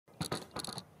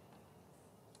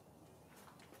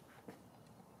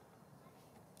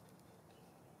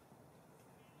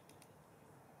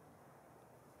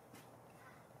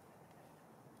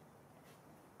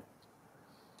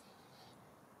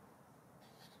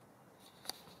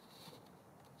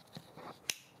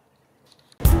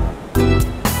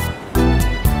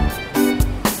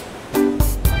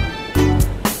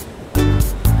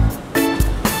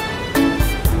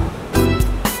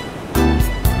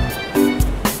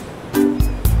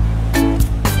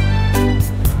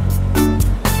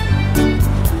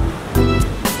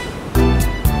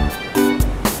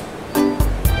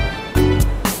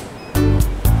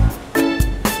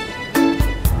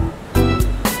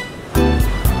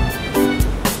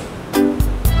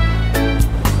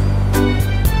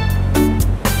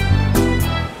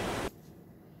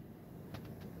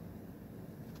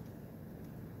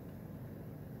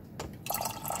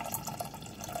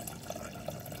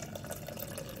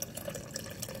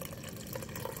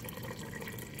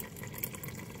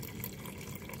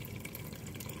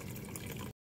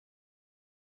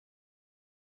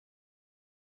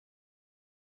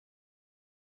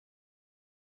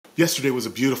Yesterday was a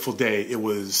beautiful day. It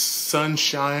was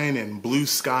sunshine and blue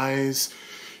skies.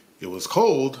 It was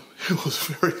cold. It was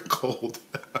very cold.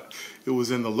 It was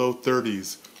in the low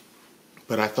 30s.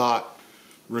 But I thought,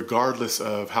 regardless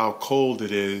of how cold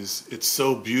it is, it's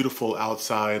so beautiful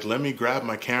outside. Let me grab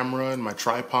my camera and my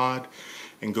tripod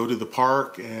and go to the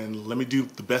park and let me do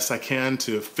the best I can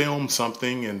to film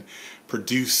something and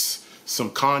produce some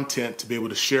content to be able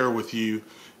to share with you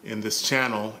in this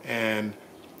channel. And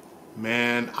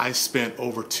man, I spent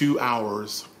over 2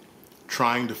 hours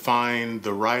trying to find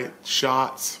the right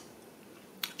shots,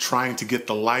 trying to get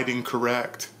the lighting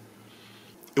correct.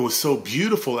 It was so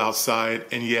beautiful outside,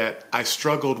 and yet I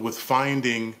struggled with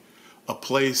finding a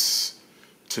place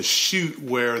to shoot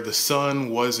where the sun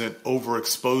wasn't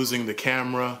overexposing the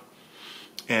camera.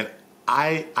 And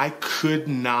I could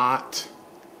not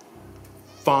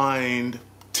find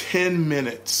 10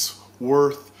 minutes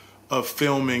worth of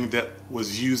filming that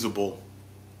was usable.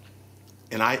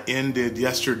 And I ended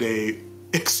yesterday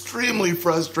extremely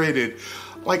frustrated.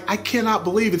 Like, I cannot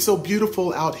believe it's so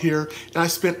beautiful out here, and I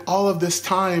spent all of this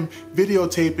time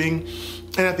videotaping,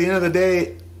 and at the end of the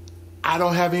day, I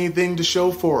don't have anything to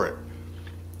show for it.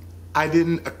 I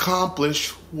didn't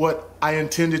accomplish what I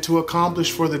intended to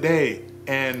accomplish for the day.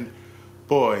 And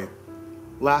boy,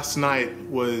 last night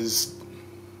was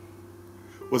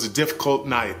a difficult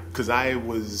night because I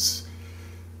was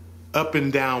up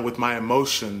and down with my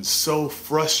emotions, so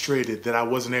frustrated that I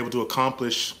wasn't able to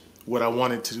accomplish what I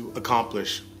wanted to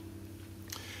accomplish.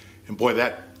 And boy,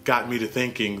 that got me to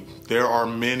thinking, there are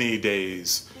many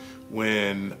days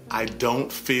when I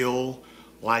don't feel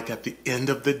like at the end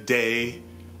of the day,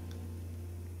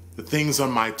 the things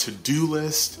on my to-do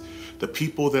list, the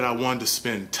people that I wanted to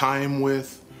spend time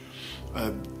with,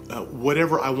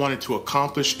 whatever I wanted to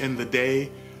accomplish in the day,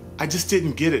 I just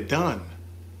didn't get it done.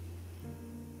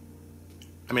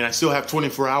 I mean, I still have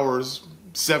 24 hours,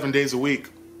 7 days a week,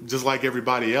 just like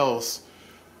everybody else.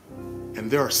 And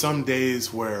there are some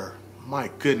days where, my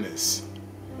goodness,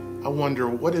 I wonder,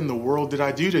 what in the world did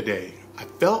I do today? I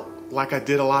felt like I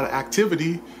did a lot of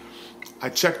activity. I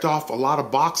checked off a lot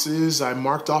of boxes. I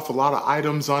marked off a lot of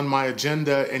items on my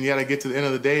agenda, and yet I get to the end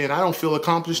of the day and I don't feel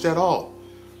accomplished at all.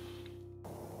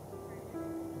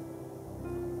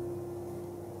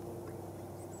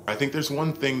 I think there's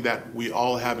one thing that we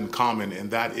all have in common, and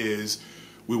that is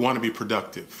we want to be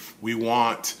productive. We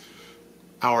want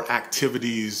our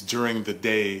activities during the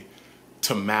day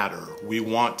to matter. We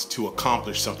want to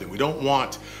accomplish something. We don't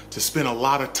want to spend a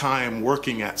lot of time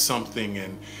working at something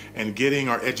and getting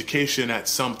our education at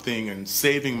something and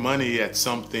saving money at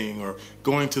something or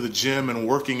going to the gym and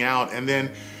working out, and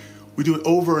then we do it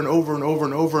over and over and over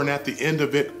and over, and at the end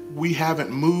of it, we haven't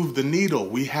moved the needle.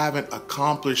 We haven't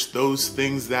accomplished those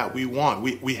things that we want.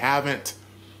 We haven't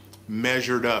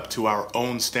measured up to our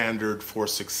own standard for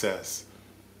success,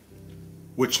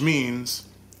 which means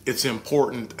it's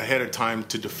important ahead of time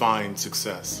to define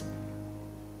success.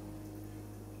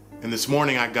 And this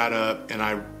morning I got up and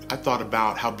I thought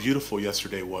about how beautiful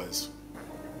yesterday was.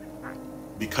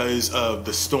 Because of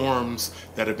the storms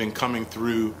that have been coming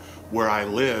through where I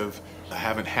live, I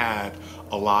haven't had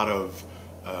a lot of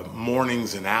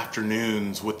mornings and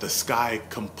afternoons with the sky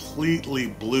completely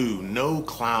blue, no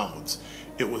clouds.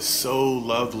 It was so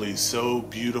lovely, so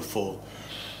beautiful.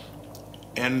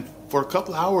 And for a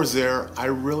couple hours there, I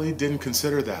really didn't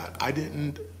consider that. I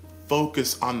didn't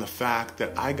focus on the fact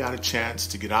that I got a chance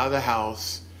to get out of the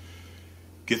house,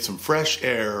 get some fresh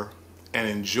air, and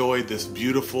enjoy this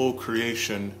beautiful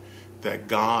creation that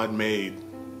God made.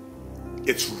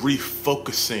 It's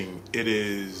refocusing, it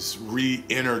is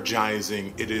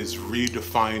re-energizing, it is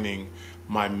redefining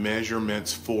my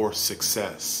measurements for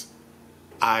success.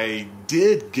 I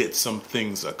did get some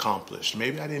things accomplished.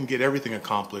 Maybe I didn't get everything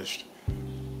accomplished,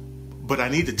 but I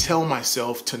need to tell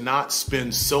myself to not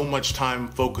spend so much time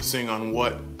focusing on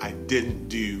what I didn't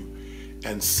do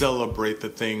and celebrate the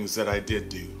things that I did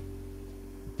do.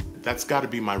 That's got to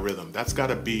be my rhythm. That's got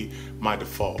to be my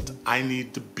default. I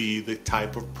need to be the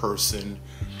type of person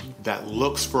that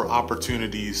looks for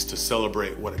opportunities to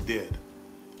celebrate what I did,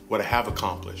 what I have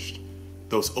accomplished,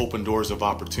 those open doors of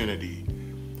opportunity,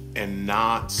 and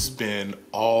not spend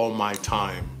all my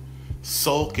time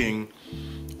sulking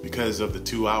because of the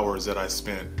 2 hours that I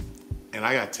spent. And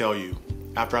I gotta tell you,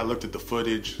 after I looked at the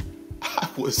footage, I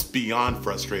was beyond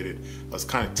frustrated. I was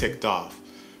kind of ticked off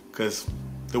because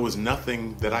there was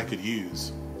nothing that I could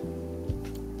use.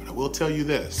 But I will tell you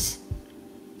this,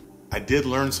 I did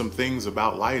learn some things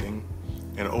about lighting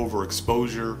and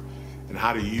overexposure and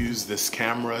how to use this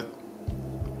camera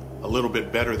a little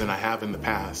bit better than I have in the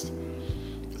past.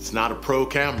 It's not a pro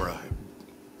camera,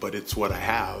 but it's what I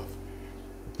have.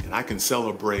 And I can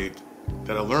celebrate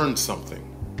that I learned something.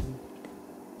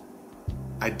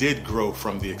 I did grow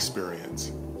from the experience.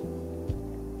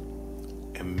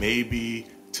 And maybe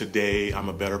today I'm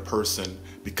a better person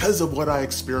because of what I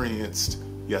experienced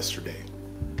yesterday.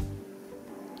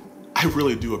 I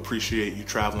really do appreciate you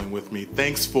traveling with me.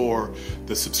 Thanks for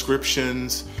the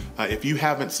subscriptions. If you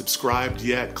haven't subscribed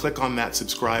yet, click on that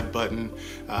subscribe button.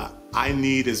 I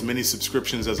need as many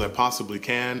subscriptions as I possibly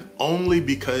can, only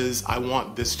because I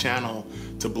want this channel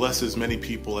to bless as many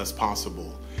people as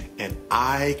possible. And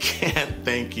I can't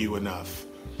thank you enough.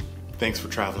 Thanks for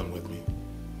traveling with me.